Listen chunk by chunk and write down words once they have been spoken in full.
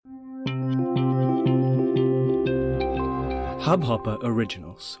Hubhopper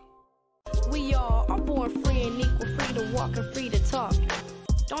Originals. We all are born free and equal, free to walk and free to talk.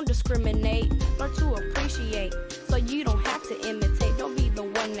 Don't discriminate, learn to appreciate, so you don't have to imitate. Don't be the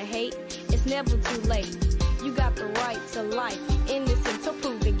one to hate, it's never too late. You got the right to life, innocent to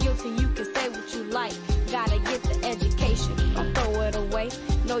proven guilty, you can say what you like. Gotta get the education, don't throw it away.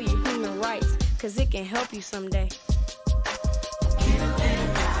 Know your human rights, cause it can help you someday.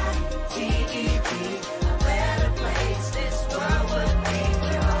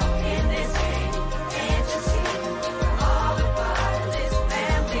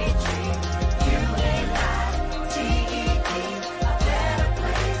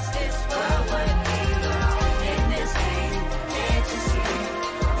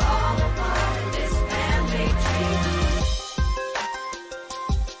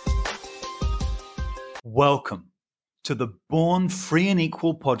 Welcome to the Born Free and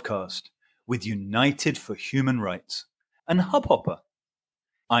Equal podcast with United for Human Rights and Hubhopper.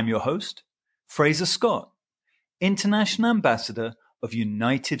 I'm your host, Fraser Scott, International Ambassador of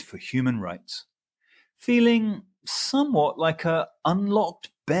United for Human Rights, feeling somewhat like an unlocked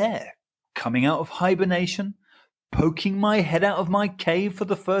bear coming out of hibernation, poking my head out of my cave for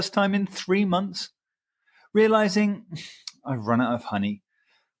the first time in 3 months, realizing I've run out of honey,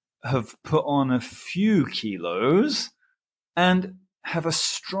 have put on a few kilos, and have a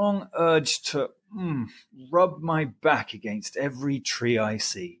strong urge to rub my back against every tree I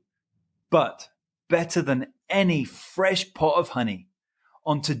see. But better than any fresh pot of honey,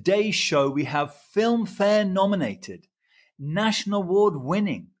 on today's show we have Filmfare nominated, National Award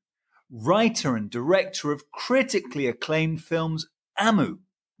winning, writer and director of critically acclaimed films Amu,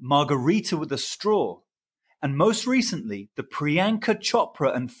 Margarita with a Straw, and most recently, the Priyanka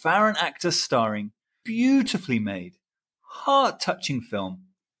Chopra and Farhan Akhtar starring, beautifully made, heart-touching film,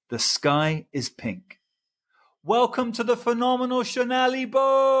 The Sky is Pink. Welcome to the phenomenal Shonali Bose!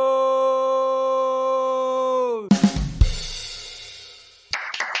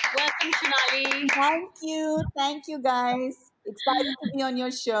 Welcome, Shonali. Thank you guys. Excited to be on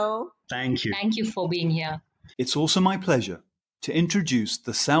your show. Thank you. Thank you for being here. It's also my pleasure to introduce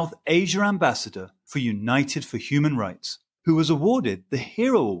the South Asia Ambassador for United for Human Rights, who was awarded the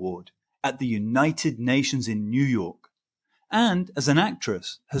Hero Award at the United Nations in New York, and as an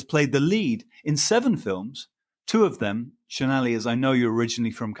actress has played the lead in 7 films, 2 of them, Shonali, as I know you're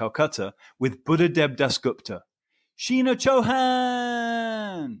originally from Calcutta, with Buddhadeb Dasgupta. Sheena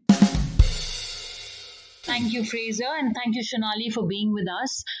Chauhan! Thank you, Fraser, and thank you, Shonali, for being with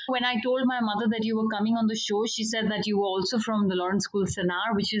us. When I told my mother that you were coming on the show, she said that you were also from the Lawrence School,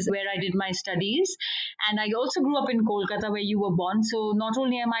 Sanar, which is where I did my studies. And I also grew up in Kolkata, where you were born. So not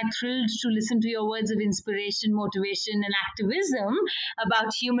only am I thrilled to listen to your words of inspiration, motivation, and activism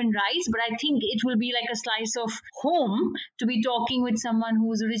about human rights, but I think it will be like a slice of home to be talking with someone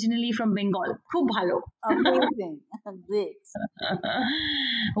who is originally from Bengal. Khub bhalo. Amazing. Great.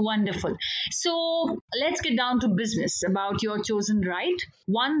 Wonderful. So let's get down to business about your chosen right,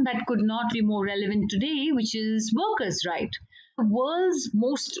 one that could not be more relevant today, which is workers' right. The world's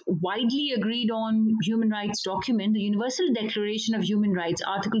most widely agreed on human rights document, the Universal Declaration of Human Rights,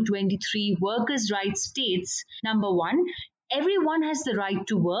 Article 23, workers' rights states, number 1, everyone has the right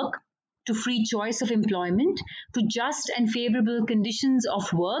to work, to free choice of employment, to just and favorable conditions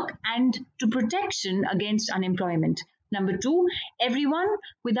of work, and to protection against unemployment. Number 2, everyone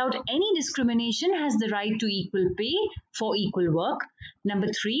without any discrimination has the right to equal pay for equal work. Number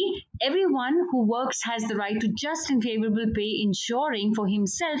 3, everyone who works has the right to just and favorable pay, ensuring for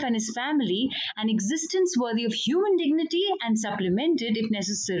himself and his family an existence worthy of human dignity and supplemented, if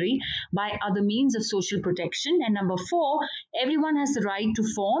necessary, by other means of social protection. And number 4, everyone has the right to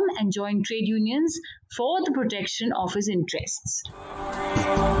form and join trade unions for the protection of his interests.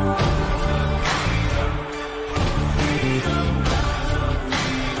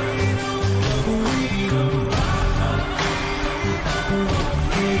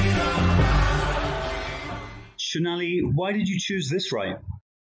 Shonali, why did you choose this right?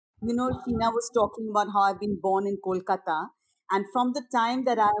 You know, Sheena was talking about how I've been born in Kolkata. And from the time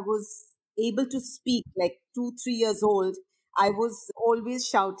that I was able to speak, like 2-3 years old, I was always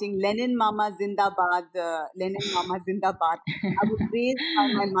shouting, Lenin Mama Zindabad, Lenin Mama Zindabad. I was raised by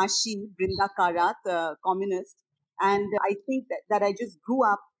my Mashi, Brinda Karat, communist. And I think that I just grew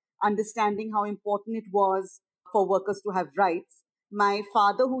up understanding how important it was for workers to have rights. My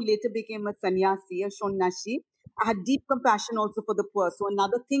father, who later became a sannyasi, a Shonnashi, had deep compassion also for the poor. So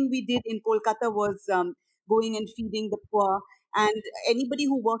another thing we did in Kolkata was going and feeding the poor. And anybody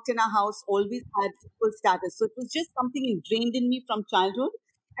who worked in our house always had equal status. So it was just something ingrained in me from childhood.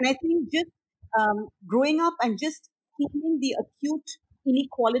 And I think just growing up and just feeling the acute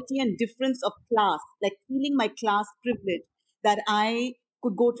inequality and difference of class, like feeling my class privilege, that I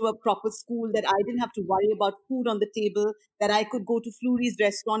could go to a proper school, that I didn't have to worry about food on the table, that I could go to Flurry's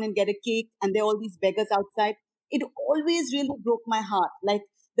restaurant and get a cake, and there are all these beggars outside. It always really broke my heart, like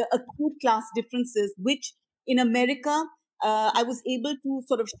the acute class differences, which in America, I was able to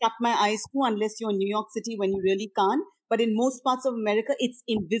sort of shut my eyes to, unless you're in New York City when you really can't. But in most parts of America, it's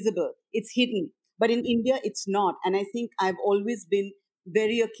invisible, it's hidden. But in India, it's not. And I think I've always been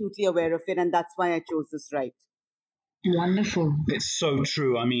very acutely aware of it. And that's why I chose this right. Wonderful. It's so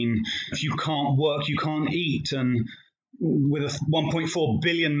true. I mean, if you can't work, you can't eat. And with a 1.4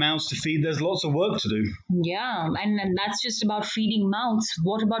 billion mouths to feed, there's lots of work to do. Yeah, and that's just about feeding mouths.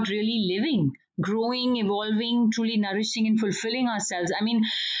 What about really living, growing, evolving, truly nourishing and fulfilling ourselves? I mean,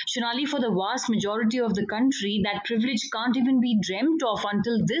 Shonali, for the vast majority of the country, that privilege can't even be dreamt of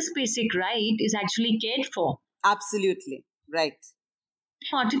until this basic right is actually cared for. Absolutely. Right.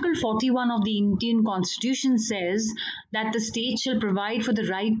 Article 41 of the Indian Constitution says that the state shall provide for the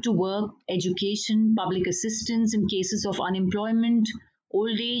right to work, education, public assistance in cases of unemployment,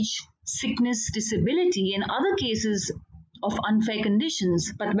 old age, sickness, disability, and other cases of unfair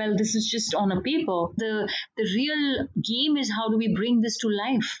conditions. But well, this is just on a paper. The real game is, how do we bring this to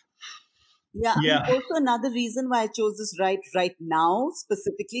life? Yeah. Yeah. Also, another reason why I chose this right now,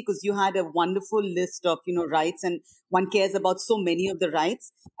 specifically, because you had a wonderful list of, rights, and one cares about so many of the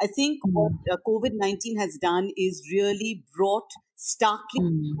rights. I think what COVID-19 has done is really brought starkly to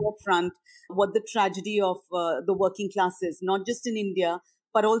the forefront what the tragedy of the working class is, not just in India,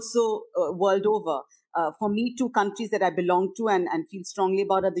 but also world over. For me, two countries that I belong to and feel strongly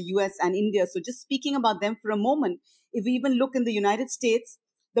about are the US and India. So just speaking about them for a moment, if we even look in the United States,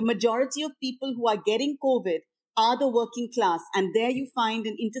 the majority of people who are getting COVID are the working class. And there you find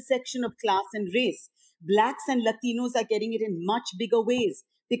an intersection of class and race. Blacks and Latinos are getting it in much bigger ways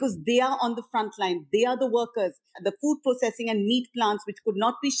because they are on the front line. They are the workers, the food processing and meat plants, which could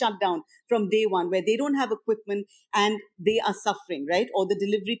not be shut down from day one, where they don't have equipment and they are suffering, right? Or the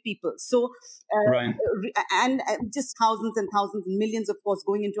delivery people. So, Right. and just thousands and thousands and millions, of course,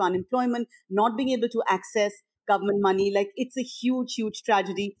 going into unemployment, not being able to access government money. Like, it's a huge, huge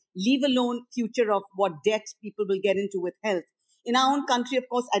tragedy, leave alone future of what debt people will get into with health. In our own country, of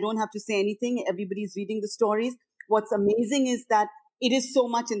course, I don't have to say anything. Everybody's reading the stories. What's amazing is that it is so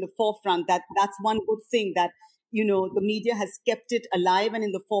much in the forefront. That's one good thing, that, the media has kept it alive and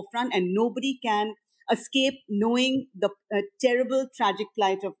in the forefront, and nobody can escape knowing the terrible, tragic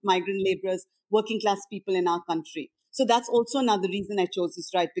plight of migrant laborers, working class people in our country. So that's also another reason I chose this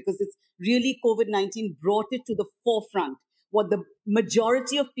right, because it's really COVID-19 brought it to the forefront, what the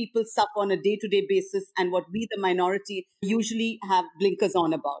majority of people suffer on a day-to-day basis and what we, the minority, usually have blinkers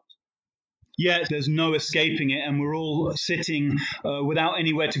on about. Yeah, there's no escaping it, and we're all sitting without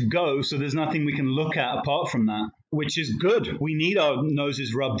anywhere to go, so there's nothing we can look at apart from that, which is good. We need our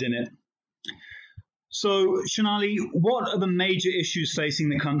noses rubbed in it. So, Shonali, what are the major issues facing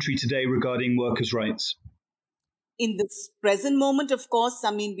the country today regarding workers' rights? In this present moment, of course,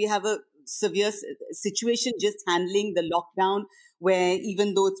 I mean, we have a severe situation just handling the lockdown, where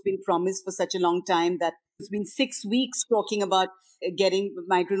even though it's been promised for such a long time, that it's been 6 weeks talking about getting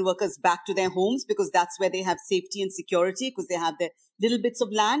migrant workers back to their homes, because that's where they have safety and security, because they have their little bits of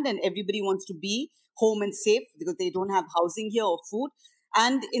land and everybody wants to be home and safe because they don't have housing here or food.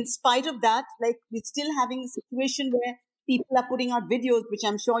 And in spite of that, like, we're still having a situation where people are putting out videos, which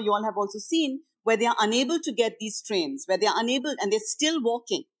I'm sure you all have also seen, where they are unable to get these trains, where they are unable, and they're still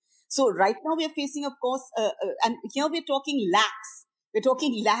walking. So right now we are facing, of course, and here we're talking lakhs. We're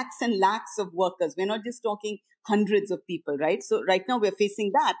talking lakhs and lakhs of workers. We're not just talking hundreds of people, right? So right now we're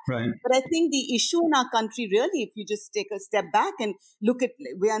facing that. Right. But I think the issue in our country, really, if you just take a step back and look at,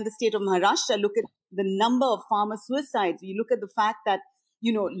 we're in the state of Maharashtra, look at the number of farmer suicides. You look at the fact that,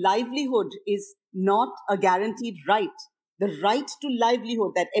 livelihood is not a guaranteed right. The right to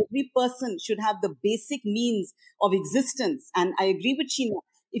livelihood, that every person should have the basic means of existence. And I agree with Sheena.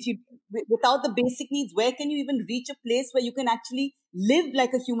 Without the basic needs, where can you even reach a place where you can actually live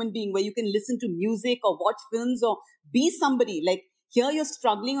like a human being, where you can listen to music or watch films or be somebody? Like, here you're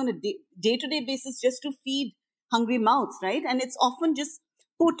struggling on a day-to-day basis just to feed hungry mouths, right? And it's often just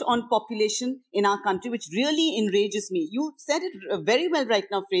put on population in our country, which really enrages me. You said it very well right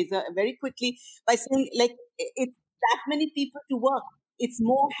now, Fraser, very quickly, by saying, like, it's that many people to work. It's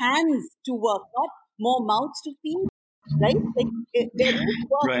more hands to work, not more mouths to feed. Right? Like, there is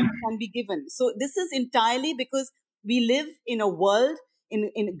work Right. that can be given. So this is entirely because we live in a world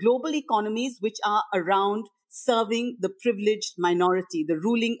in global economies which are around serving the privileged minority, the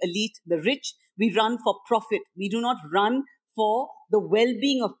ruling elite, the rich. We run for profit. We do not run for the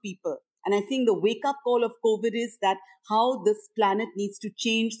well-being of people. And I think the wake-up call of COVID is that how this planet needs to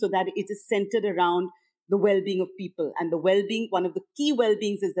change so that it is centered around the well-being of people. And the well-being, one of the key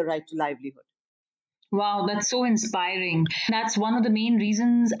well-beings is the right to livelihood. Wow, that's so inspiring. That's one of the main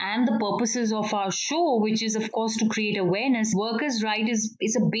reasons and the purposes of our show, which is, of course, to create awareness. Workers' right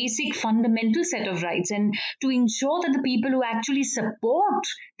is a basic fundamental set of rights. And to ensure that the people who actually support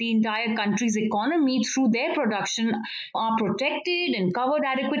the entire country's economy through their production are protected and covered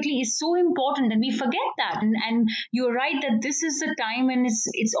adequately is so important. And we forget that. And you're right that this is the time and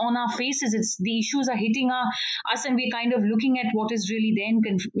it's on our faces. The issues are hitting us and we're kind of looking at what is really there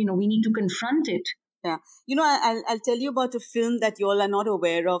and, we need to confront it. Yeah. I'll tell you about a film that you all are not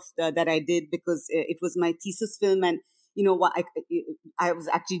aware of that I did because it was my thesis film. And, I was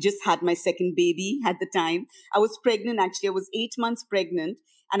actually just had my second baby at the time. I was pregnant, actually. I was 8 months pregnant.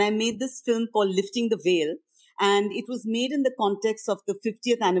 And I made this film called Lifting the Veil. And it was made in the context of the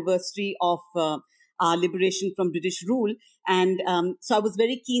 50th anniversary of our liberation from British rule. And so I was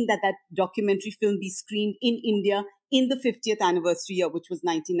very keen that documentary film be screened in India in the 50th anniversary year, which was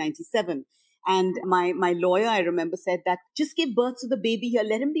 1997. And my lawyer, I remember, said that just give birth to the baby here,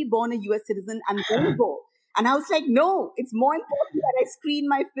 let him be born a US citizen and then go. And I was like, no, it's more important that I screen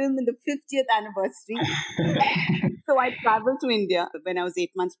my film in the 50th anniversary. So I traveled to India when I was 8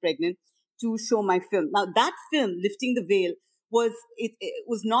 months pregnant to show my film. Now that film, Lifting the Veil, it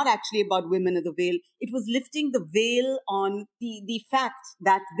was not actually about women of the veil. It was lifting the veil on the fact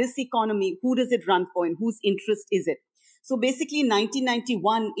that this economy, who does it run for and whose interest is it? So basically in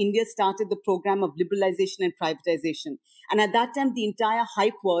 1991, India started the program of liberalization and privatization. And at that time, the entire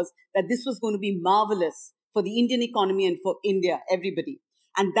hype was that this was going to be marvelous for the Indian economy and for India, everybody.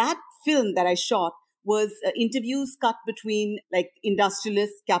 And that film that I shot was interviews cut between like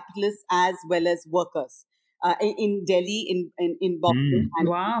industrialists, capitalists, as well as workers in Delhi, in Bombay,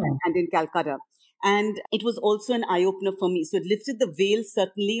 and in Calcutta. And it was also an eye-opener for me. So it lifted the veil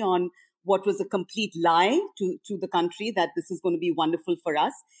certainly on what was a complete lie to the country, that this is going to be wonderful for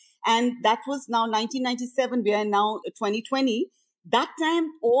us. And that was now 1997. We are now 2020. That time,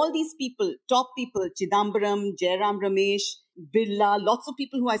 all these people, top people, Chidambaram, Jairam Ramesh, Birla, lots of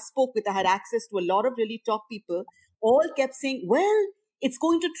people who I spoke with, I had access to a lot of really top people, all kept saying, well, it's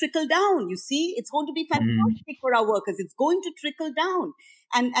going to trickle down. You see, it's going to be fantastic for our workers. It's going to trickle down.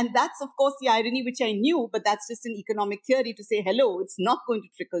 And that's, of course, the irony, which I knew, but that's just an economic theory to say, hello, it's not going to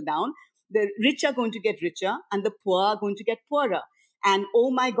trickle down. The rich are going to get richer and the poor are going to get poorer. And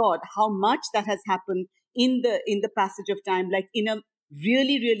oh my God, how much that has happened in the passage of time, like in a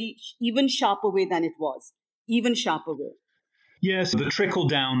really, really even sharper way than it was, even sharper way. Yes, the trickle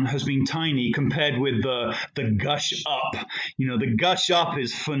down has been tiny compared with the gush up. The gush up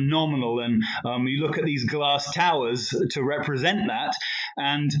is phenomenal. And you look at these glass towers to represent that.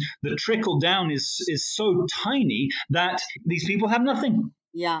 And the trickle down is so tiny that these people have nothing.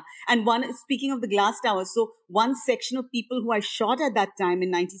 Yeah. And speaking of the glass towers, so one section of people who I shot at that time in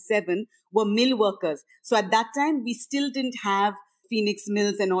 97 were mill workers. So at that time, we still didn't have Phoenix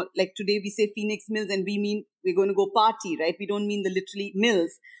Mills and all. Like today we say Phoenix Mills and we mean we're going to go party, right? We don't mean the literally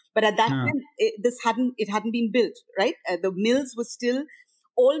mills. But at that time, it hadn't been built, right? The mills were still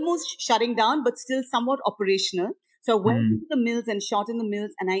almost shutting down, but still somewhat operational. So I went to the mills and shot in the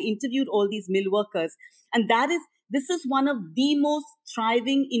mills and I interviewed all these mill workers. And this is one of the most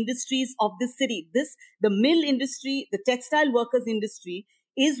thriving industries of the city. The mill industry, the textile workers industry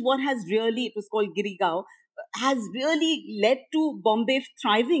is what has really, it was called Girigao, has really led to Bombay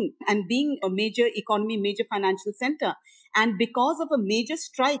thriving and being a major economy, major financial center. And because of a major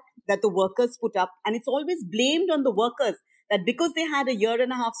strike that the workers put up, and it's always blamed on the workers that because they had a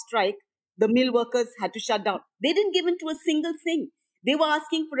 1.5-year strike, the mill workers had to shut down. They didn't give in to a single thing. They were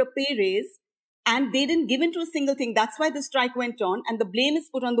asking for a pay raise and they didn't give in to a single thing. That's why the strike went on and the blame is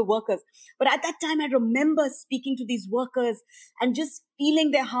put on the workers. But at that time, I remember speaking to these workers and just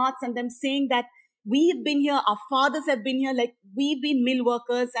feeling their hearts and them saying that we've been here, our fathers have been here, like we've been mill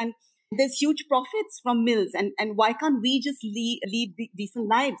workers and there's huge profits from mills. And why can't we just lead decent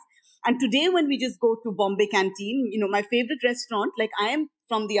lives? And today when we just go to Bombay Canteen, my favorite restaurant, like I am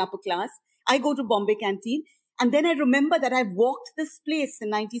from the upper class, I go to Bombay Canteen. And then I remember that I walked this place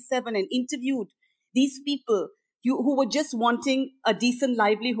in 97 and interviewed these people who were just wanting a decent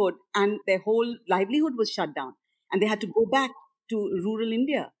livelihood and their whole livelihood was shut down. And they had to go back to rural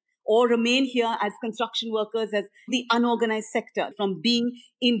India or remain here as construction workers, as the unorganized sector from being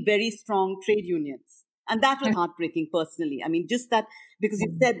in very strong trade unions. And that was heartbreaking personally. I mean, just that, because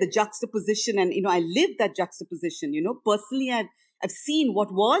you said the juxtaposition, and, I lived that juxtaposition, personally, I've seen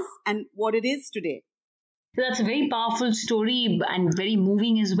what was and what it is today. So that's a very powerful story and very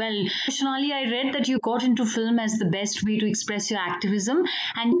moving as well. Shonali, I read that you got into film as the best way to express your activism,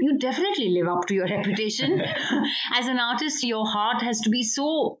 and you definitely live up to your reputation. As an artist, your heart has to be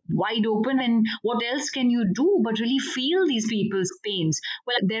so wide open, and what else can you do but really feel these people's pains?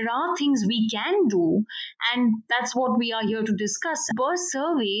 Well, there are things we can do, and that's what we are here to discuss. Per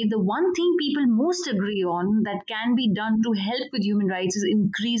survey, the one thing people most agree on that can be done to help with human rights is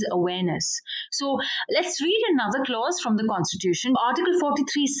increase awareness. So let's read another clause from the Constitution. Article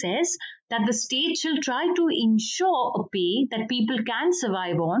 43 says that the state shall try to ensure a pay that people can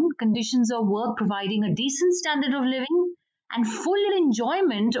survive on, conditions of work providing a decent standard of living, and full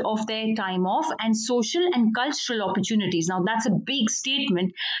enjoyment of their time off, and social and cultural opportunities. Now, that's a big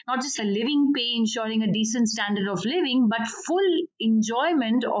statement, not just a living pay ensuring a decent standard of living, but full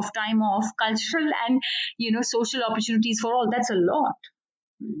enjoyment of time off, cultural and, social opportunities for all. That's a lot.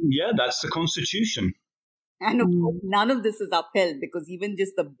 Yeah, that's the Constitution. And of course, none of this is upheld because even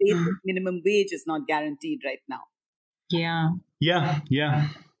just the basic minimum wage is not guaranteed right now. Yeah.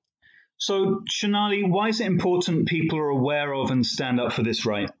 So, Shonali, why is it important people are aware of and stand up for this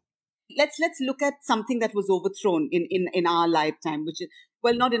right? Let's look at something that was overthrown in our lifetime, which is,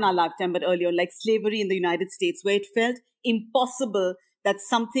 well, not in our lifetime, but earlier, like slavery in the United States, where it felt impossible that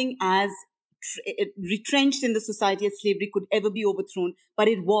something as retrenched in the society as slavery could ever be overthrown, but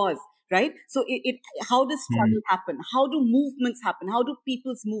it was. Right? So how does struggle happen? How do movements happen? How do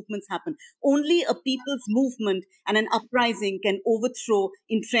people's movements happen? Only a people's movement and an uprising can overthrow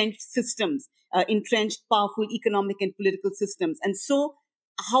entrenched systems, entrenched powerful economic and political systems. And so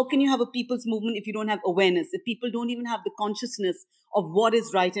how can you have a people's movement if you don't have awareness, if people don't even have the consciousness of what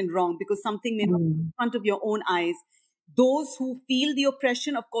is right and wrong, because something may not be in front of your own eyes. Those who feel the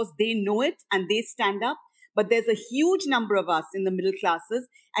oppression, of course, they know it and they stand up. But there's a huge number of us in the middle classes.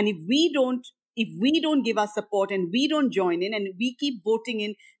 And if we don't give our support and we don't join in and we keep voting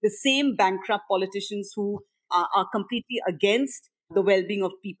in the same bankrupt politicians who are completely against the well-being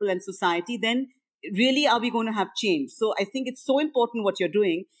of people and society, then really are we going to have change? So I think it's so important what you're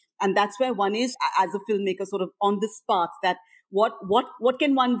doing. And that's where one is, as a filmmaker, sort of on this path, that what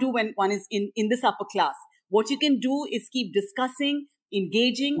can one do when one is in this upper class? What you can do is keep discussing,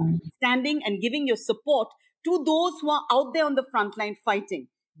 engaging, standing, and giving your support to those who are out there on the front line fighting.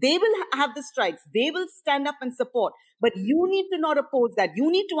 They will have the strikes. They will stand up and support. But you need to not oppose that.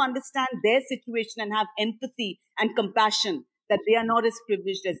 You need to understand their situation and have empathy and compassion that they are not as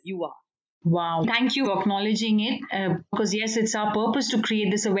privileged as you are. Wow. Thank you for acknowledging it, because yes, it's our purpose to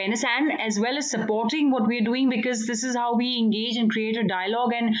create this awareness and as well as supporting what we're doing, because this is how we engage and create a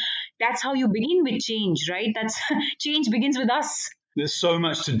dialogue, and that's how you begin with change, right? That's change begins with us. There's so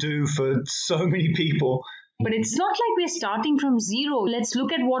much to do for so many people. But it's not like we're starting from zero. Let's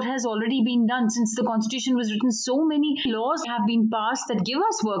look at what has already been done. Since the Constitution was written, so many laws have been passed that give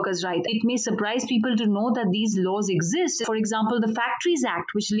us workers' rights. It may surprise people to know that these laws exist. For example, the Factories Act,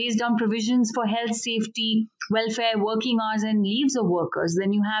 which lays down provisions for health, safety, welfare, working hours, and leaves of workers.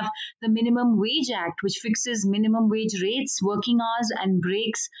 Then you have the Minimum Wage Act, which fixes minimum wage rates, working hours, and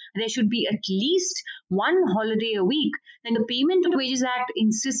breaks. There should be at least one holiday a week. Then the Payment of Wages Act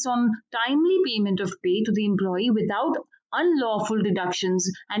insists on timely payment of pay to the employee without unlawful deductions,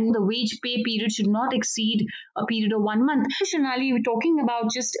 and the wage pay period should not exceed a period of 1 month. Shonali, we're talking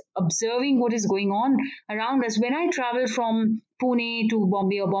about just observing what is going on around us. When I travel from Pune to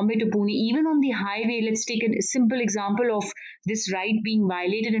Bombay or Bombay to Pune, even on the highway, let's take a simple example of this right being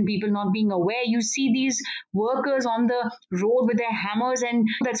violated and people not being aware. You see these workers on the road with their hammers, and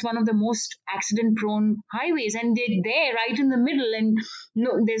that's one of the most accident-prone highways, and they're there right in the middle, and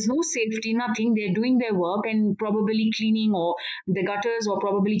there's no safety, nothing. They're doing their work and probably cleaning or the gutters or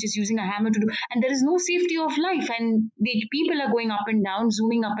probably just using a hammer to do, and there is no safety of life, and the people are going up and down,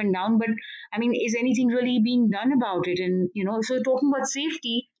 zooming up and down, but I mean, is anything really being done about it? And so talking about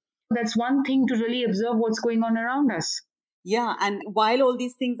safety, that's one thing to really observe what's going on around us. Yeah, and while all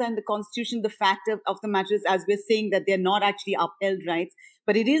these things are in the Constitution, the fact of the matter is, as we're saying, that they're not actually upheld rights,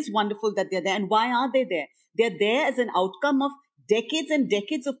 but it is wonderful that they're there. And why are they there? They're there as an outcome of decades and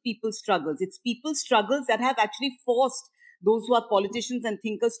decades of people's struggles. It's people's struggles that have actually forced those who are politicians and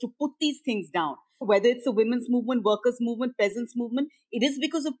thinkers to put these things down. Whether it's a women's movement, workers' movement, peasants' movement, it is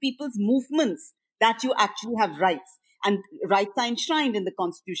because of people's movements that you actually have rights. And rights are enshrined in the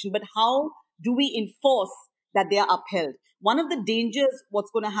Constitution. But how do we enforce that they are upheld? One of the dangers,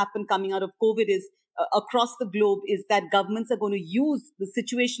 what's going to happen coming out of COVID is across the globe, is that governments are going to use the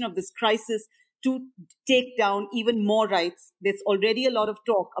situation of this crisis to take down even more rights. There's already a lot of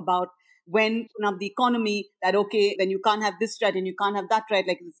talk about when the economy that, okay, then you can't have this right and you can't have that right.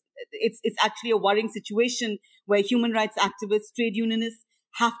 Like it's actually a worrying situation where human rights activists, trade unionists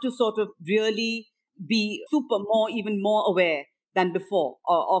have to sort of really be even more aware than before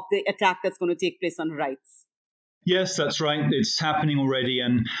of the attack that's going to take place on rights. Yes, that's right. It's happening already.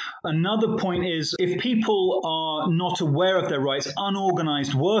 And another point is if people are not aware of their rights,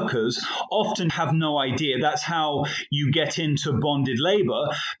 unorganized workers often have no idea. That's how you get into bonded labor,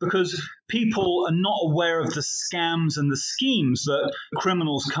 because people are not aware of the scams and the schemes that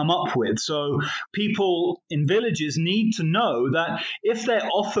criminals come up with. So people in villages need to know that if they're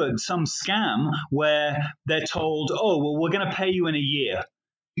offered some scam where they're told, oh, well, we're going to pay you in a year,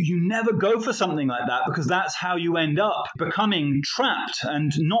 you never go for something like that, because that's how you end up becoming trapped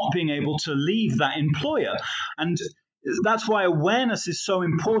and not being able to leave that employer. And that's why awareness is so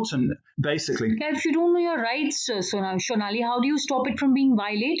important, basically. Yeah, if you don't know your rights, Shonali, how do you stop it from being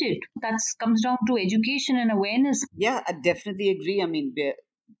violated? That comes down to education and awareness. Yeah, I definitely agree. I mean, we're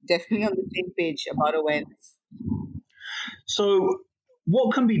definitely on the same page about awareness. So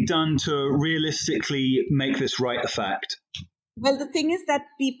what can be done to realistically make this right a fact? Well, the thing is that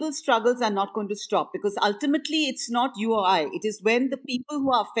people's struggles are not going to stop, because ultimately it's not you or I. It is when the people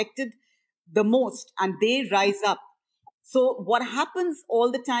who are affected the most and they rise up. So what happens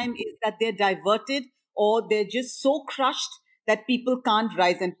all the time is that they're diverted, or they're just so crushed that people can't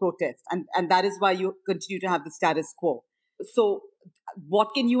rise and protest. And that is why you continue to have the status quo. So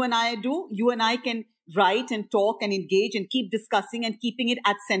what can you and I do? You and I can write and talk and engage and keep discussing and keeping it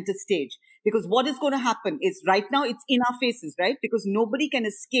at center stage. Because what is going to happen is right now it's in our faces, right? Because nobody can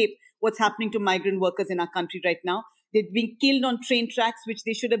escape what's happening to migrant workers in our country right now. They're being killed on train tracks, which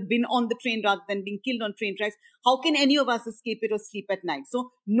they should have been on the train rather than being killed on train tracks. How can any of us escape it or sleep at night?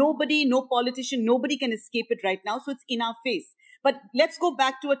 So nobody, no politician, nobody can escape it right now. So it's in our face. But let's go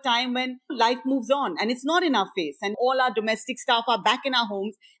back to a time when life moves on and it's not in our face, and all our domestic staff are back in our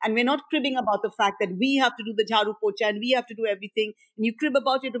homes, and we're not cribbing about the fact that we have to do the jharu pocha and we have to do everything. And you crib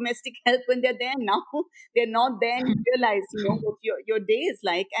about your domestic help when they're there now. They're not there, and you realize, what your day is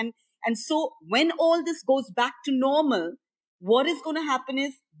like. And so when all this goes back to normal, what is going to happen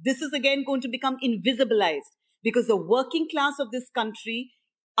is this is again going to become invisibilized, because the working class of this country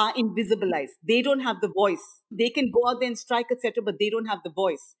are invisibilized. They don't have the voice. They can go out there and strike, etc., but they don't have the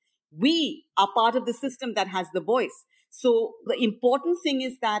voice. We are part of the system that has the voice. So the important thing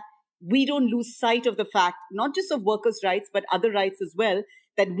is that we don't lose sight of the fact, not just of workers' rights, but other rights as well,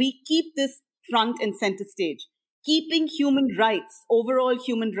 that we keep this front and center stage. Keeping human rights, overall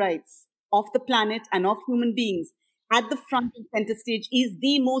human rights of the planet and of human beings at the front and center stage is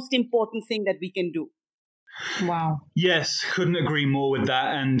the most important thing that we can do. Wow. Yes, couldn't agree more with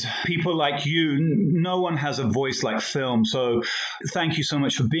that. And people like you, no one has a voice like film. So thank you so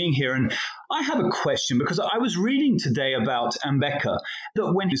much for being here. And I have a question, because I was reading today about Ambedkar,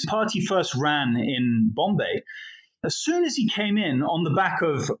 that when his party first ran in Bombay, as soon as he came in on the back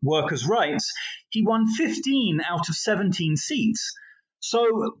of workers' rights, he won 15 out of 17 seats.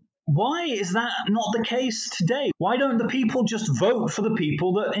 So why is that not the case today? Why don't the people just vote for the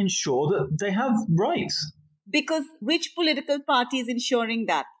people that ensure that they have rights? Because which political party is ensuring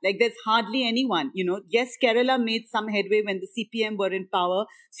that? Like, there's hardly anyone, Yes, Kerala made some headway when the CPM were in power.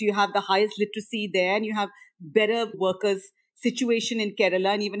 So you have the highest literacy there, and you have better workers' situation in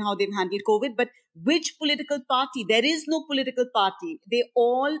Kerala, and even how they've handled COVID. But which political party? There is no political party. They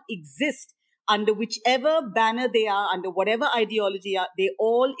all exist under whichever banner they are, under whatever ideology are, they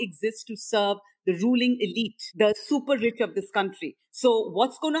all exist to serve the ruling elite, the super rich of this country. So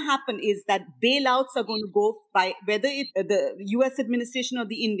what's going to happen is that bailouts are going to go by whether it's the US administration or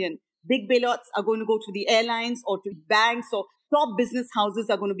the Indian. Big bailouts are going to go to the airlines or to banks, or top business houses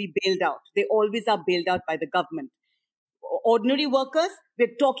are going to be bailed out. They always are bailed out by the government. Ordinary workers,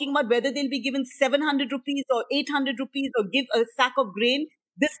 we're talking about whether they'll be given 700 rupees or 800 rupees or give a sack of grain.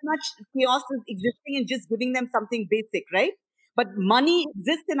 This much chaos is existing and just giving them something basic, right? But money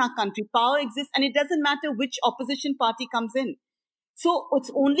exists in our country, power exists, and it doesn't matter which opposition party comes in. So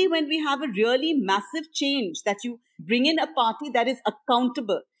it's only when we have a really massive change that you bring in a party that is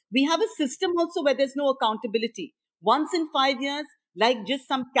accountable. We have a system also where there's no accountability. Once in 5 years, like just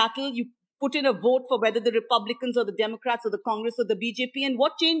some cattle, you put in a vote for whether the Republicans or the Democrats or the Congress or the BJP, and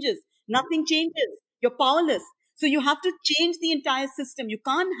what changes? Nothing changes. You're powerless. So you have to change the entire system. You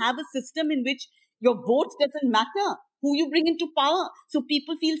can't have a system in which your vote doesn't matter, who you bring into power. So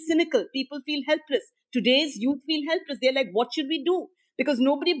people feel cynical. People feel helpless. Today's youth feel helpless. They're like, what should we do? Because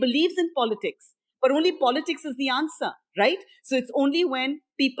nobody believes in politics. But only politics is the answer, right? So it's only when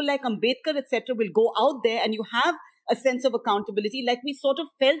people like Ambedkar, etc., will go out there and you have a sense of accountability, like we sort of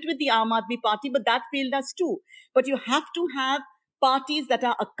felt with the Aam Aadmi Party, but that failed us too. But you have to have parties that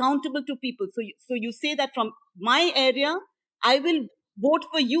are accountable to people. So you say that from my area, I will vote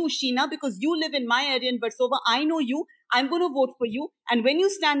for you, Sheena, because you live in my area in Versova. I know you. I'm going to vote for you. And when you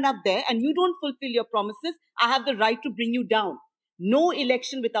stand up there and you don't fulfill your promises, I have the right to bring you down. No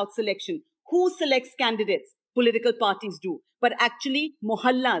election without selection. Who selects candidates? Political parties do. But actually,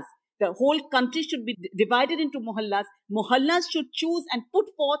 mohallas, the whole country should be divided into mohallas. Mohallas should choose and put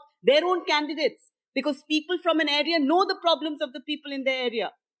forth their own candidates, because people from an area know the problems of the people in their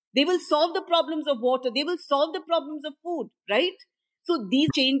area. They will solve the problems of water. They will solve the problems of food, right? So these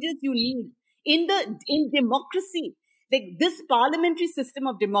changes you need in democracy. Like this parliamentary system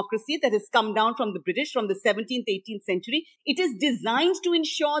of democracy that has come down from the British from the 17th, 18th century, it is designed to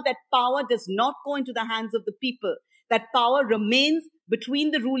ensure that power does not go into the hands of the people, that power remains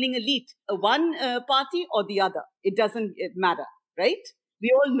between the ruling elite, one party or the other. It doesn't matter, right?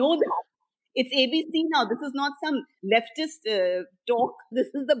 We all know that. It's ABC now. This is not some leftist talk. This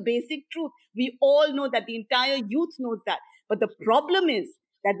is the basic truth. We all know that. The entire youth knows that. But the problem is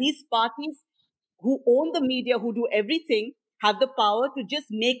that these parties who own the media, who do everything, have the power to just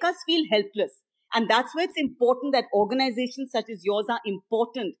make us feel helpless. And that's why it's important that organizations such as yours are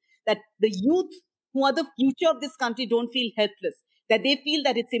important, that the youth who are the future of this country don't feel helpless, that they feel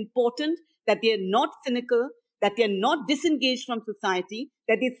that it's important, that they're not cynical, that they're not disengaged from society,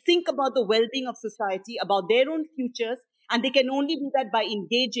 that they think about the well-being of society, about their own futures, and they can only do that by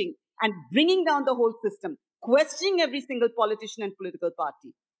engaging and bringing down the whole system, questioning every single politician and political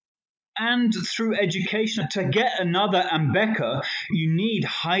party. And through education, to get another Ambedkar, you need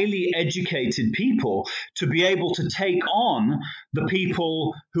highly educated people to be able to take on the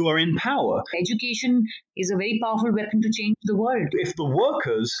people who are in power. Education is a very powerful weapon to change the world. If the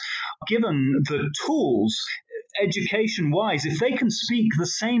workers are given the tools, education-wise, if they can speak the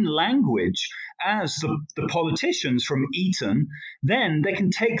same language as the politicians from Eton, then they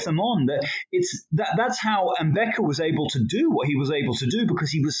can take them on. That's how Ambedkar was able to do what he was able to do, because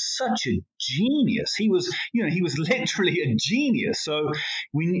he was such a genius. He was literally a genius. So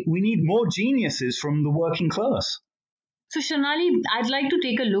we need more geniuses from the working class. So, Shonali, I'd like to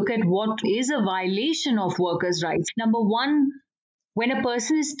take a look at what is a violation of workers' rights. Number one, when a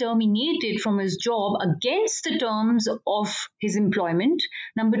person is terminated from his job against the terms of his employment.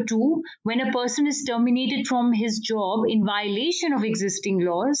 Number two, when a person is terminated from his job in violation of existing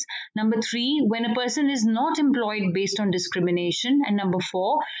laws. Number three, when a person is not employed based on discrimination. And number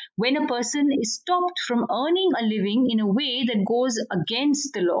four, when a person is stopped from earning a living in a way that goes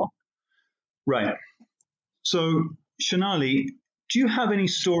against the law. Right. So, Shonali, do you have any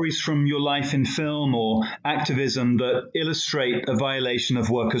stories from your life in film or activism that illustrate a violation of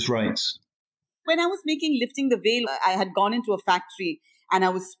workers' rights? When I was making Lifting the Veil, I had gone into a factory and I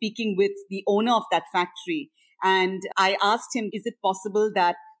was speaking with the owner of that factory. And I asked him, is it possible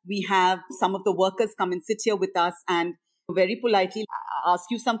that we have some of the workers come and sit here with us and very politely ask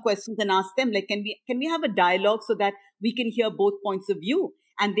you some questions and ask them, like, can we have a dialogue so that we can hear both points of view?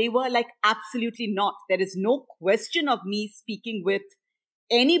 And they were like, absolutely not. There is no question of me speaking with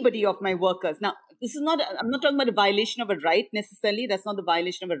anybody of my workers. Now, I'm not talking about a violation of a right necessarily. That's not the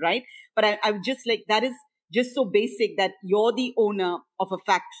violation of a right. But I'm just like, that is just so basic that you're the owner of a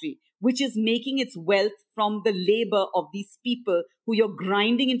factory, which is making its wealth from the labor of these people who you're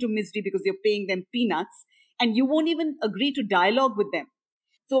grinding into misery because you're paying them peanuts. And you won't even agree to dialogue with them.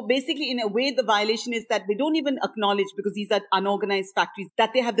 So basically, in a way, the violation is that they don't even acknowledge, because these are unorganized factories, that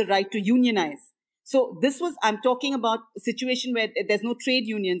they have the right to unionize. So I'm talking about a situation where there's no trade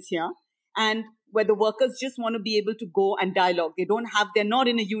unions here and where the workers just want to be able to go and dialogue. They're not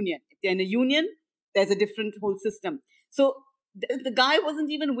in a union. If they're in a union, there's a different whole system. So the guy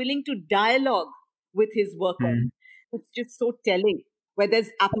wasn't even willing to dialogue with his worker. It's just so telling, where there's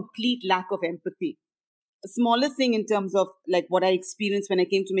a complete lack of empathy. A smaller thing in terms of like what I experienced when I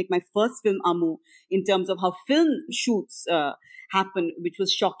came to make my first film, Amu, in terms of how film shoots happen, which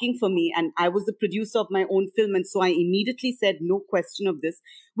was shocking for me. And I was the producer of my own film. And so I immediately said, no question of this,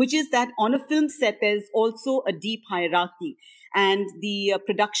 which is that on a film set, there's also a deep hierarchy. And the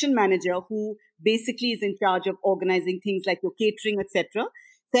production manager, who basically is in charge of organizing things like your catering, etc.,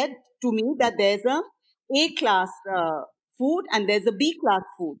 said to me that there's a A-class food and there's a B-class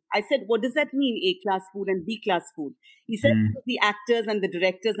food. I said, what does that mean, A-class food and B-class food? He said, the actors and the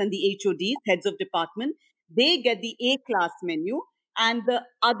directors and the HODs, heads of department, they get the A-class menu and the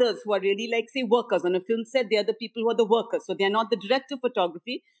others who are really like, say, workers on a film set. They are the people who are the workers. So they are not the director of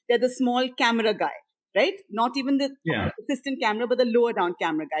photography. They're the small camera guy, right? Not even the assistant camera, but the lower down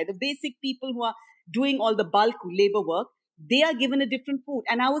camera guy. The basic people who are doing all the bulk labor work, they are given a different food.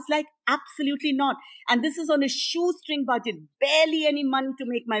 And I was like, absolutely not. And this is on a shoestring budget, barely any money to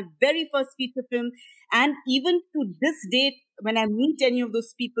make my very first feature film. And even to this date, when I meet any of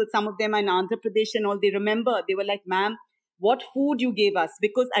those people, some of them are in Andhra Pradesh and all, they remember, they were like, ma'am, what food you gave us,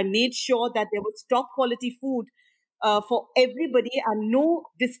 because I made sure that there was top quality food for everybody and no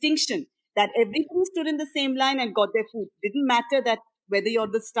distinction, that everybody stood in the same line and got their food. Didn't matter that whether you're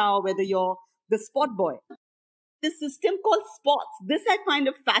the star or whether you're the spot boy. This system called spots. This I find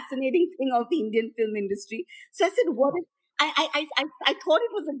a fascinating thing of the Indian film industry. So I said, what if I thought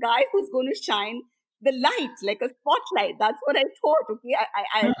it was a guy who's going to shine the light, like a spotlight. That's what I thought. Okay,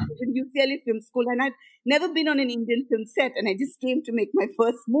 I was in UCLA Film School and I'd never been on an Indian film set, and I just came to make my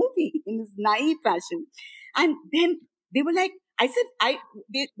first movie in this naive fashion. And then they were like, I said,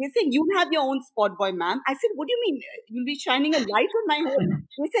 they're saying, you have your own spot boy, ma'am. I said, what do you mean? You'll be shining a light on my head?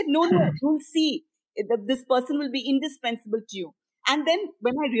 They said, no, you'll see. This person will be indispensable to you. And then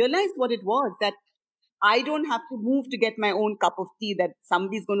when I realized what it was, that I don't have to move to get my own cup of tea, that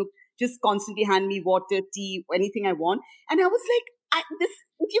somebody's going to just constantly hand me water, tea, anything I want. And I was like,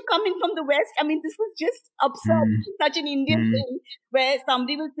 if you're coming from the West, I mean, this was just absurd. Such an Indian thing where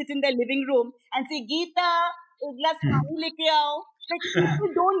somebody will sit in their living room and say, Geeta, ek glass pani leke aao. Like,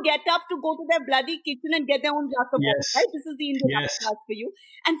 people don't get up to go to their bloody kitchen and get their own glass of water, right? This is the Indian class for you.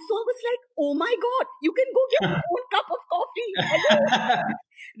 And so I was like, oh my God, you can go get your own cup of coffee.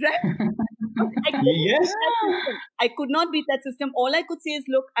 Right? I could not beat that system. All I could say is,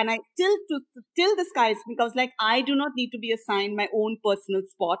 look, and I till the skies, because like, I do not need to be assigned my own personal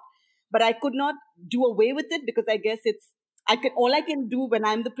spot, but I could not do away with it, because I guess all I can do when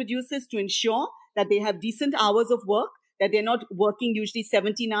I'm the producer is to ensure that they have decent hours of work, that they're not working usually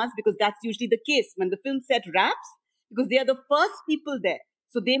 17 hours, because that's usually the case when the film set wraps, because they are the first people there.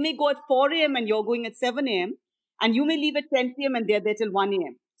 So they may go at 4 a.m. and you're going at 7 a.m. and you may leave at 10 p.m. and they're there till 1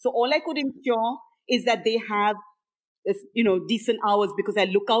 a.m. So all I could ensure is that they have, decent hours, because I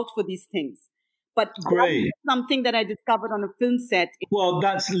look out for these things. But great, something that I discovered on a film set. Well,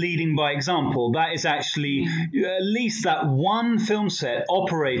 that's leading by example. That is actually at least that one film set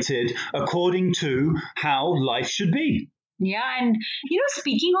operated according to how life should be. Yeah, and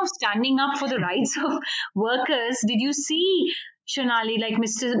speaking of standing up for the rights of workers, did you see, Shonali, like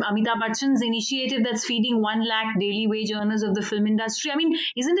Mr. Amitabh Bachchan's initiative that's feeding 1 lakh daily wage earners of the film industry? I mean,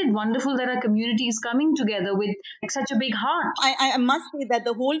 isn't it wonderful that our community is coming together with such a big heart? I must say that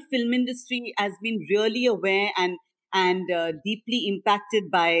the whole film industry has been really aware and deeply impacted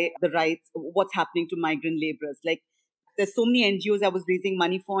by the rights, what's happening to migrant laborers. Like, there's so many NGOs I was raising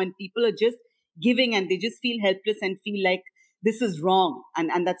money for, and people are just giving and they just feel helpless and feel like this is wrong.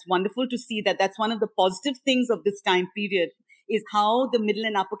 And that's wonderful to see that. That's one of the positive things of this time period, is how the middle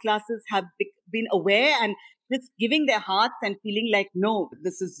and upper classes have been aware and just giving their hearts and feeling like, no,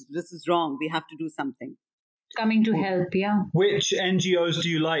 this is wrong. We have to do something. Coming to help, yeah. Which NGOs do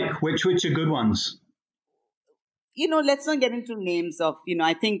you like? Which are good ones? Let's not get into names of,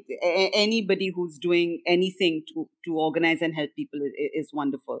 I think anybody who's doing anything to organize and help people is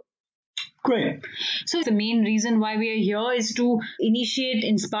wonderful. Great. So the main reason why we are here is to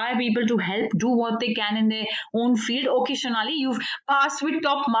inspire people to help do what they can in their own field. Okay, Shonali, you've passed with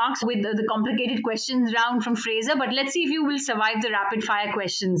top marks with the complicated questions round from Fraser, but let's see if you will survive the rapid fire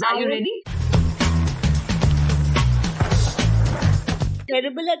questions. Are you ready?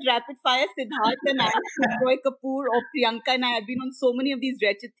 Terrible at rapid fire. Siddharth and I, Roy Kapoor or Priyanka and I have been on so many of these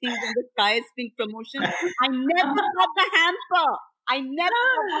wretched things in the Sky is Pink promotion. I never got the hamper.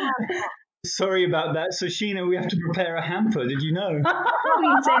 Sorry about that. So, Sheena, we have to prepare a hamper. Did you know?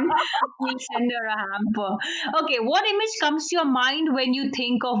 We'll send her a hamper. Okay, what image comes to your mind when you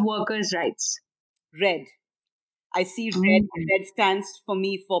think of workers' rights? Red. I see red. Red stands for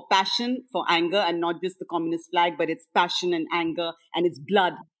me for passion, for anger, and not just the communist flag, but it's passion and anger, and it's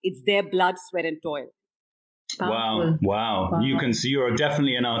blood. It's their blood, sweat, and toil. Wow. You can see you're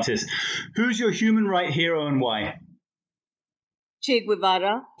definitely an artist. Who's your human right hero and why? Che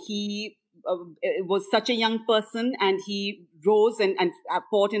Guevara. He was such a young person, and he rose and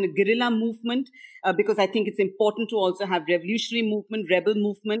fought in a guerrilla movement, because I think it's important to also have revolutionary movement, rebel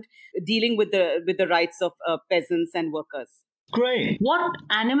movement, dealing with the rights of peasants and workers. Great. What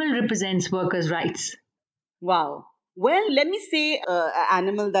animal represents workers' rights? Wow. Well, let me say an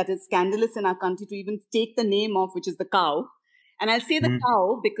animal that is scandalous in our country to even take the name of, which is the cow. And I'll say the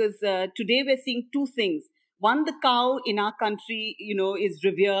cow because today we're seeing two things. one, the cow in our country, is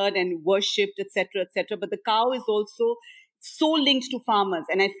revered and worshipped, etc., etc. But the cow is also so linked to farmers.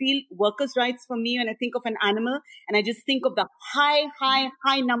 And I feel workers' rights for me, when I think of an animal, and I just think of the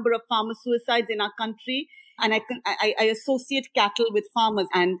high number of farmer suicides in our country. And I associate cattle with farmers,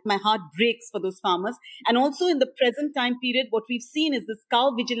 and my heart breaks for those farmers. And also in the present time period, what we've seen is this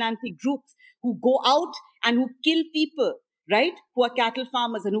cow vigilante groups who go out and who kill people, right? Who are cattle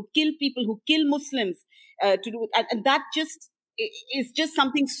farmers and who kill people, who kill Muslims and that just is just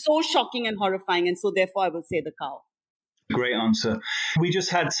something so shocking and horrifying. And so therefore I will say the cow. Great answer. We just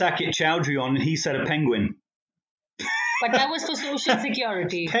had Sakit Chowdhury on, and he said a penguin. But that was for social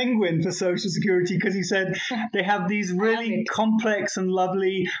security. Penguin for social security, because he said they have these really complex and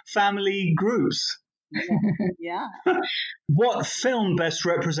lovely family groups. Yeah. What film best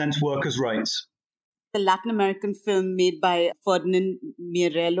represents workers' rights? The Latin American film made by Ferdinand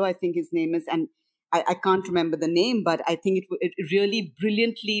Mierello, I think his name is, and I can't remember the name, but I think it really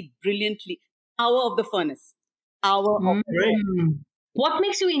brilliantly, Hour of the Furnace. Great. What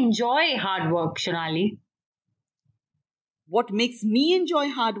makes you enjoy hard work, Shonali? What makes me enjoy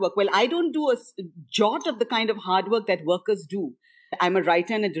hard work? Well, I don't do a jot of the kind of hard work that workers do. I'm a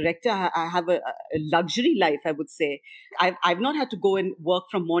writer and a director. I have a luxury life, I would say. I've not had to go and work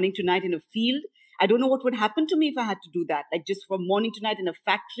from morning to night in a field. I don't know what would happen to me if I had to do that. Like just from morning to night in a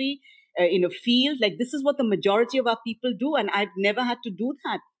factory, in a field. Like this is what the majority of our people do. And I've never had to do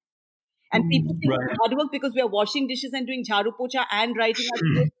that. And people think it's hard work because we are washing dishes and doing jharu pocha and writing our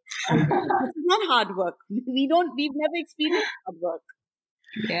script. This is not hard work. We've never experienced hard work.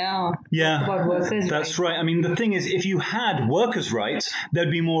 Yeah, about workers' that's right. I mean, the thing is, if you had workers' rights,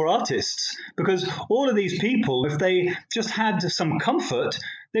 there'd be more artists, because all of these people, if they just had some comfort,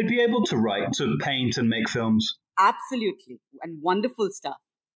 they'd be able to write, to paint and make films. Absolutely. And wonderful stuff.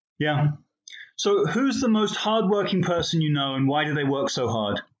 Yeah. So who's the most hardworking person you know, and why do they work so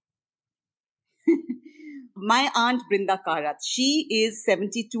hard? My aunt Brinda Karat, she is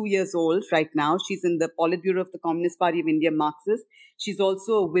 72 years old right now. She's in the Politburo of the Communist Party of India, Marxist. She's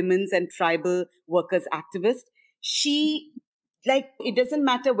also a women's and tribal workers activist. It doesn't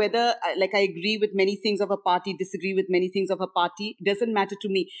matter whether, I agree with many things of her party, disagree with many things of her party. It doesn't matter to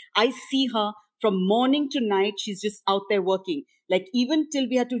me. I see her from morning to night. She's just out there working. Like even till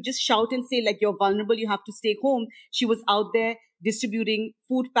we had to just shout and say, like, you're vulnerable, you have to stay home. She was out there distributing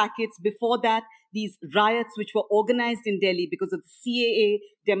food packets. Before that, these riots which were organized in Delhi because of the CAA,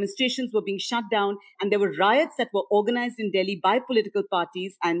 demonstrations were being shut down, and there were riots that were organized in Delhi by political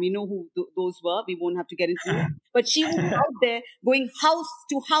parties, and we know who those were. We won't have to get into it. But she was out there going house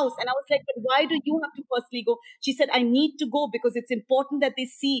to house, and I was like, but why do you have to personally go? She said, I need to go because it's important that they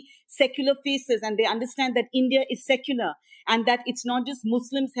see secular faces and they understand that India is secular and that it's not just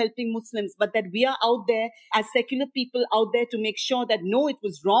Muslims helping Muslims, but that we are out there as secular people out there to make sure that no, it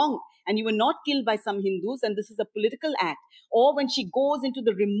was wrong and you were not killed by some Hindus and this is a political act. Or when she goes into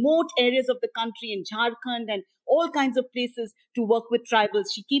the remote areas of the country in Jharkhand and all kinds of places to work with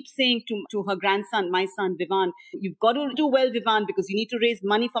tribals, she keeps saying to her grandson, my son, Vivan, you've got to do well, Vivan, because you need to raise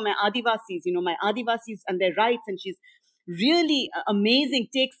money for my Adivasis, my Adivasis and their rights. And she's really amazing,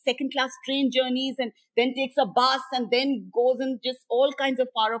 takes second-class train journeys and then takes a bus and then goes in just all kinds of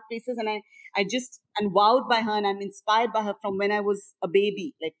far-off places. And I just am wowed by her and I'm inspired by her from when I was a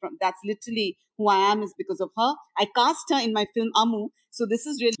baby. That's literally who I am, is because of her. I cast her in my film Amu. So this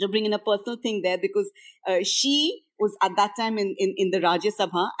is really to bring in a personal thing there because she was at that time in the Rajya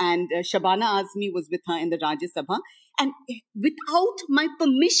Sabha and Shabana Azmi was with her in the Rajya Sabha. And without my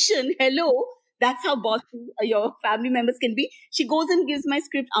permission, hello, that's how bossy your family members can be. She goes and gives my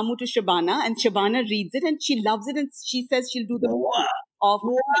script Amu to Shabana and Shabana reads it and she loves it and she says she'll do the of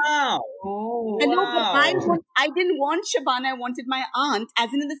wow. Oh, wow. But I didn't want Shabana, I wanted my aunt, as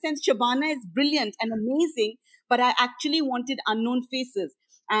in the sense Shabana is brilliant and amazing, but I actually wanted unknown faces.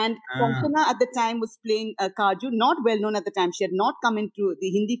 And Kankana at the time was playing Kaju, not well known at the time. She had not come into the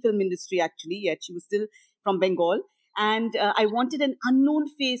Hindi film industry actually yet. She was still from Bengal. And I wanted an unknown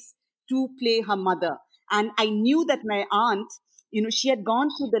face to play her mother. And I knew that my aunt, she had gone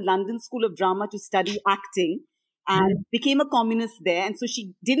to the London School of Drama to study acting and became a communist there. And so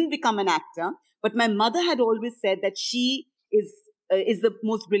she didn't become an actor. But my mother had always said that she is the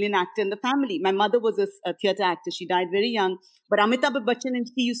most brilliant actor in the family. My mother was a theatre actor. She died very young. But Amitabh Bachchan and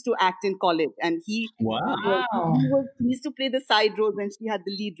she used to act in college. And he used to play the side roles and she had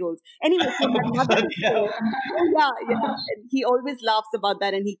the lead roles. Anyway, so my mother he always laughs about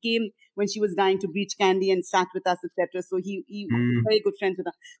that. And he came when she was dying to Breach Candy and sat with us, etc. So he was very good friends with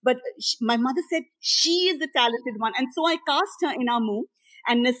her. But my mother said, she is the talented one. And so I cast her in Amu.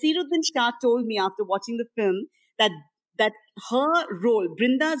 And Nasiruddin Shah told me after watching the film that her role,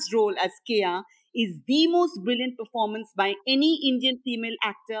 Brinda's role as Kea, is the most brilliant performance by any Indian female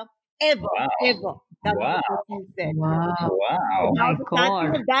actor ever, ever. That's what he said. Wow. Wow. Now My the sad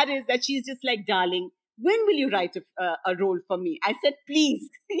thing God. of that is that she's just like, darling, when will you write a role for me? I said, please,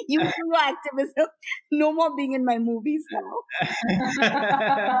 you do your activism. No more being in my movies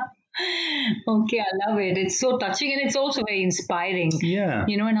now. Okay, I love it. It's so touching and it's also very inspiring. Yeah.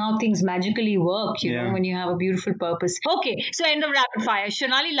 And how things magically work, you Yeah. know, when you have a beautiful purpose. Okay, so end of rapid fire.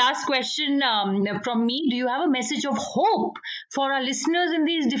 Shonali, last question from me. Do you have a message of hope for our listeners in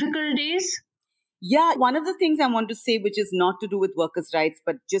these difficult days? Yeah, one of the things I want to say, which is not to do with workers' rights,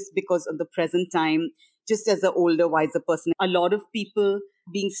 but just because of the present time, just as an older, wiser person, a lot of people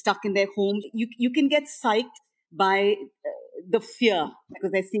being stuck in their homes, you can get psyched by the fear,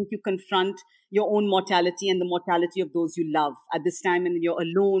 because I think you confront your own mortality and the mortality of those you love at this time, and you're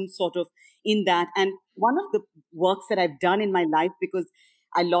alone sort of in that. And one of the works that I've done in my life, because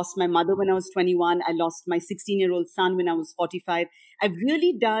I lost my mother when I was 21, I lost my 16-year-old son when I was 45, I've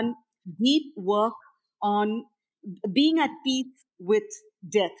really done deep work on being at peace with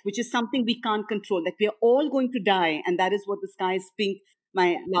death, which is something we can't control, that we are all going to die. And that is what The Sky is Pink,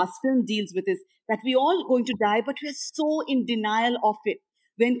 my last film, deals with, is that we're all going to die, but we're so in denial of it.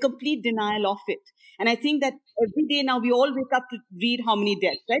 We're in complete denial of it. And I think that every day now we all wake up to read how many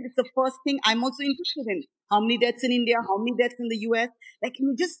deaths, right? It's the first thing I'm also interested in. How many deaths in India? How many deaths in the US? Like,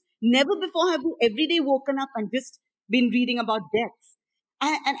 you just never before have you every day woken up and just been reading about deaths.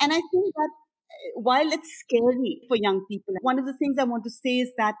 And I think that while it's scary for young people, one of the things I want to say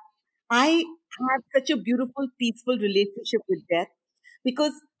is that I have such a beautiful, peaceful relationship with death,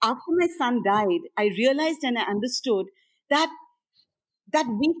 because after my son died, I realized and I understood that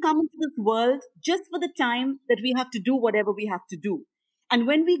we come into this world just for the time that we have to do whatever we have to do. And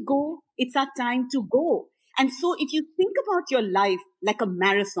when we go, it's our time to go. And so if you think about your life like a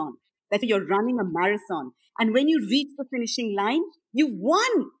marathon, that you're running a marathon, and when you reach the finishing line, you've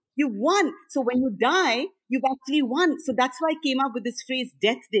won. You won. So when you die, you've actually won. So that's why I came up with this phrase,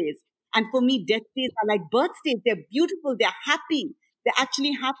 death days. And for me, death days are like birthdays. They're beautiful. They're happy. They're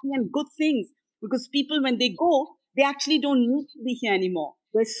actually happy and good things, because people, when they go, they actually don't need to be here anymore.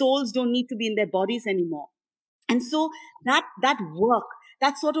 Their souls don't need to be in their bodies anymore. And so that work,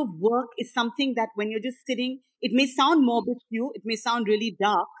 that sort of work is something that when you're just sitting, it may sound morbid to you, it may sound really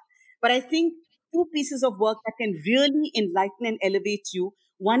dark, but I think two pieces of work that can really enlighten and elevate you.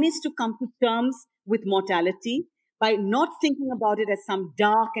 One is to come to terms with mortality by not thinking about it as some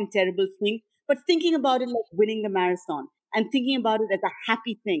dark and terrible thing, but thinking about it like winning the marathon and thinking about it as a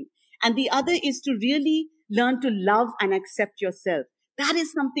happy thing. And the other is to really learn to love and accept yourself. That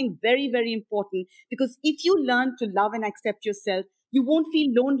is something very, very important, because if you learn to love and accept yourself, you won't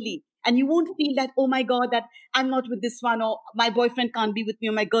feel lonely. And you won't feel that, oh my God, that I'm not with this one, or my boyfriend can't be with me,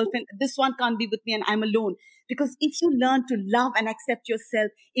 or my girlfriend, this one can't be with me and I'm alone. Because if you learn to love and accept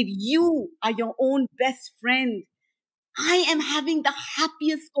yourself, if you are your own best friend, I am having the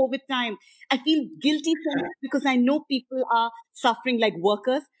happiest COVID time. I feel guilty for it because I know people are suffering like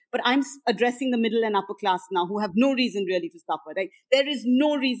workers, but I'm addressing the middle and upper class now who have no reason really to suffer, right? There is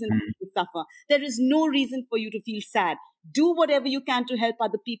no reason to suffer. There is no reason for you to feel sad. Do whatever you can to help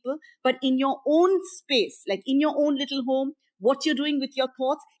other people, but in your own space, like in your own little home, what you're doing with your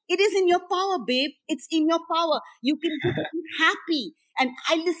thoughts, it is in your power, babe. It's in your power. You can be happy. And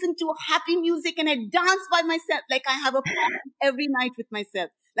I listen to happy music and I dance by myself. Like I have a party every night with myself.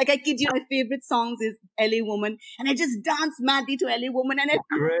 Like I kid you, my favorite songs is LA Woman. And I just dance madly to LA Woman and I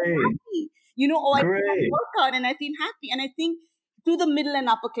feel happy. You know, or I work out and I feel happy. And I think to the middle and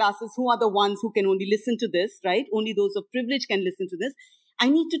upper classes, who are the ones who can only listen to this, right? Only those of privilege can listen to this. I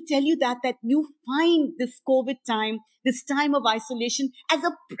need to tell you that you find this COVID time, this time of isolation, as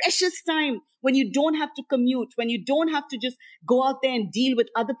a precious time when you don't have to commute, when you don't have to just go out there and deal with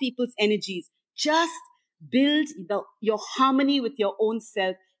other people's energies. Just build your harmony with your own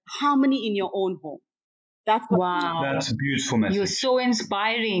self, harmony in your own home. Wow. That's a beautiful message. You're so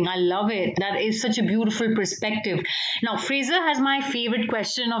inspiring. I love it. That is such a beautiful perspective. Now, Fraser has my favorite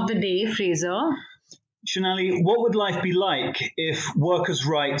question of the day. Fraser. Shonali, what would life be like if workers'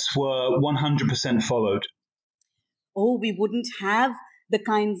 rights were 100% followed? Oh, we wouldn't have the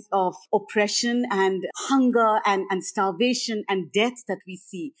kinds of oppression and hunger and starvation and death that we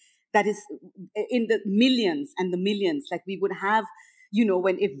see. That is in the millions and the millions. Like we would have,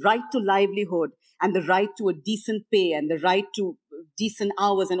 when if right to livelihood and the right to a decent pay and the right to decent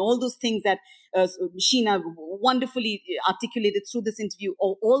hours and all those things that Sheena wonderfully articulated through this interview,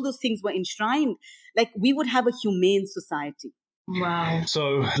 all those things were enshrined, like we would have a humane society. Wow.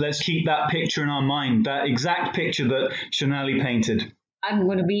 So let's keep that picture in our mind, that exact picture that Shonali painted. I'm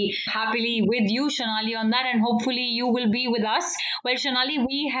going to be happily with you, Shonali, on that, and hopefully you will be with us. Well, Shonali,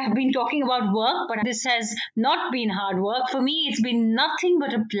 we have been talking about work, but this has not been hard work. For me, it's been nothing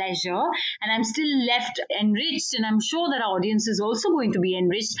but a pleasure, and I'm still left enriched, and I'm sure that our audience is also going to be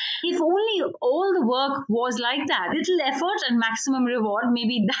enriched. If only all the work was like that, little effort and maximum reward,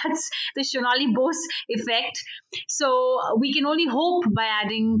 maybe that's the Shonali Bose effect. So we can only hope by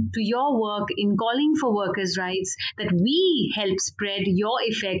adding to your work in calling for workers' rights that we help spread your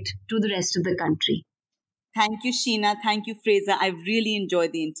effect to the rest of the country. Thank you, Sheena. Thank you, Fraser. I've really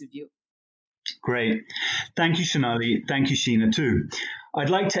enjoyed the interview. Great. Thank you, Shonali. Thank you, Sheena, too. I'd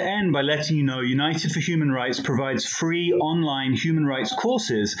like to end by letting you know United for Human Rights provides free online human rights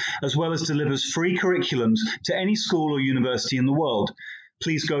courses as well as delivers free curriculums to any school or university in the world.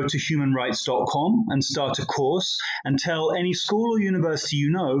 Please go to humanrights.com and start a course and tell any school or university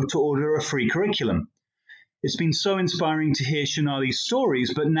you know to order a free curriculum. It's been so inspiring to hear Shonali's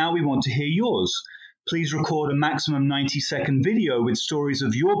stories, but now we want to hear yours. Please record a maximum 90-second video with stories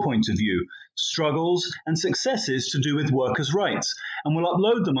of your point of view, struggles and successes to do with workers' rights, and we'll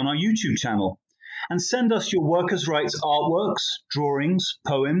upload them on our YouTube channel. And send us your workers' rights artworks, drawings,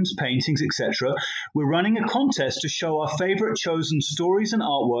 poems, paintings, etc. We're running a contest to show our favorite chosen stories and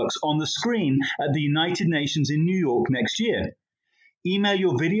artworks on the screen at the United Nations in New York next year. Email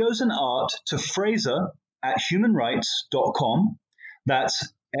your videos and art to Fraser@humanrights.com.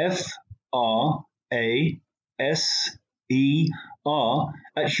 That's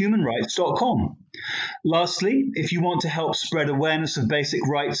FRASER@humanrights.com. Lastly, if you want to help spread awareness of basic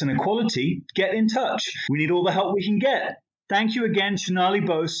rights and equality, get in touch. We need all the help we can get. Thank you again, Shonali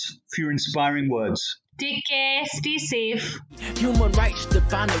Bose, for your inspiring words. Take care, stay safe. Human rights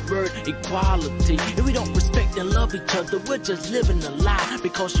define the word equality. If we don't respect and love each other, we're just living a lie.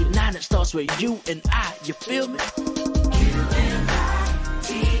 Because united starts with you and I, you feel me?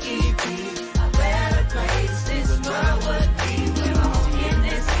 UNITED, a better place this world would be. We're all in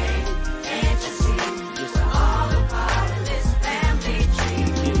this game, can't you see? We're all a part of this family tree.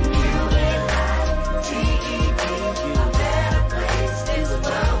 UNITED, a better place this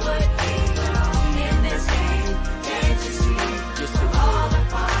world would be. We're all in this game, can't you see? We're all a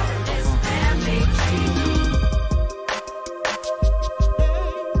part of this family tree.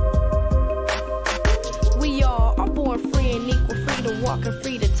 We all are born free and equal, free to walk and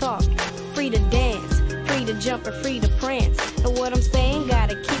free to talk, free to dance, free to jump and free to prance. And what I'm saying,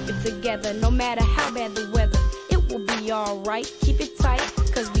 gotta keep it together, no matter how bad the weather. It will be alright, keep it tight,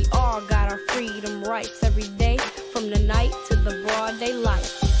 cause we all got our freedom rights every day, from the night to the broad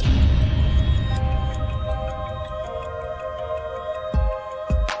daylight.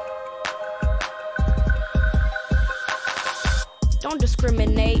 Don't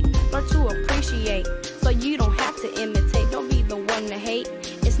discriminate, learn to appreciate, so you don't have to imitate. Don't be the one to hate,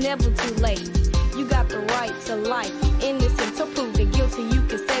 it's never too late. You got the right to life, innocent to proven guilty. You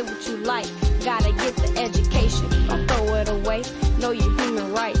can say what you like, gotta get the education. Don't throw it away, know your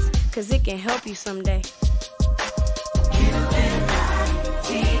human rights, cause it can help you someday.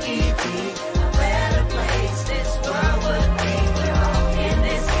 UNITED, a better place this world would be. We're all in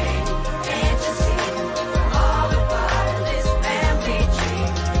this game, can't you see? We're all a part of this family tree.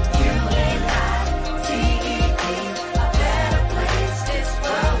 UNITED, a better place this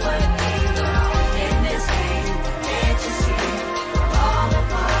world would be. We're all in this game, can't you see? We're all a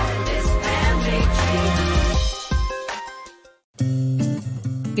part of this family tree.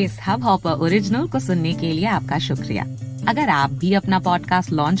 इस Hubhopper original को सुनने के लिए आपका शुक्रिया। अगर आप भी अपना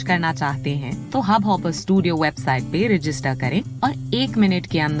पॉडकास्ट लॉन्च करना चाहते हैं, तो हब हॉपर स्टूडियो वेबसाइट पे रजिस्टर करें और 1 मिनट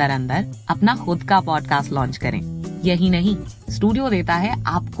के अंदर अंदर अपना खुद का पॉडकास्ट लॉन्च करें। यही नहीं, स्टूडियो देता है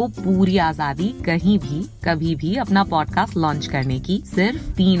आपको पूरी आजादी कहीं भी कभी भी अपना पॉडकास्ट लॉन्च करने की, सिर्फ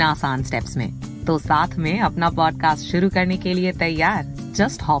 3 आसान स्टेप्स में। तो साथ में अपना पॉडकास्ट शुरू करने के लिए तैयार?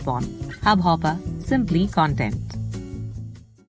 Just hop on Hubhopper, simply content.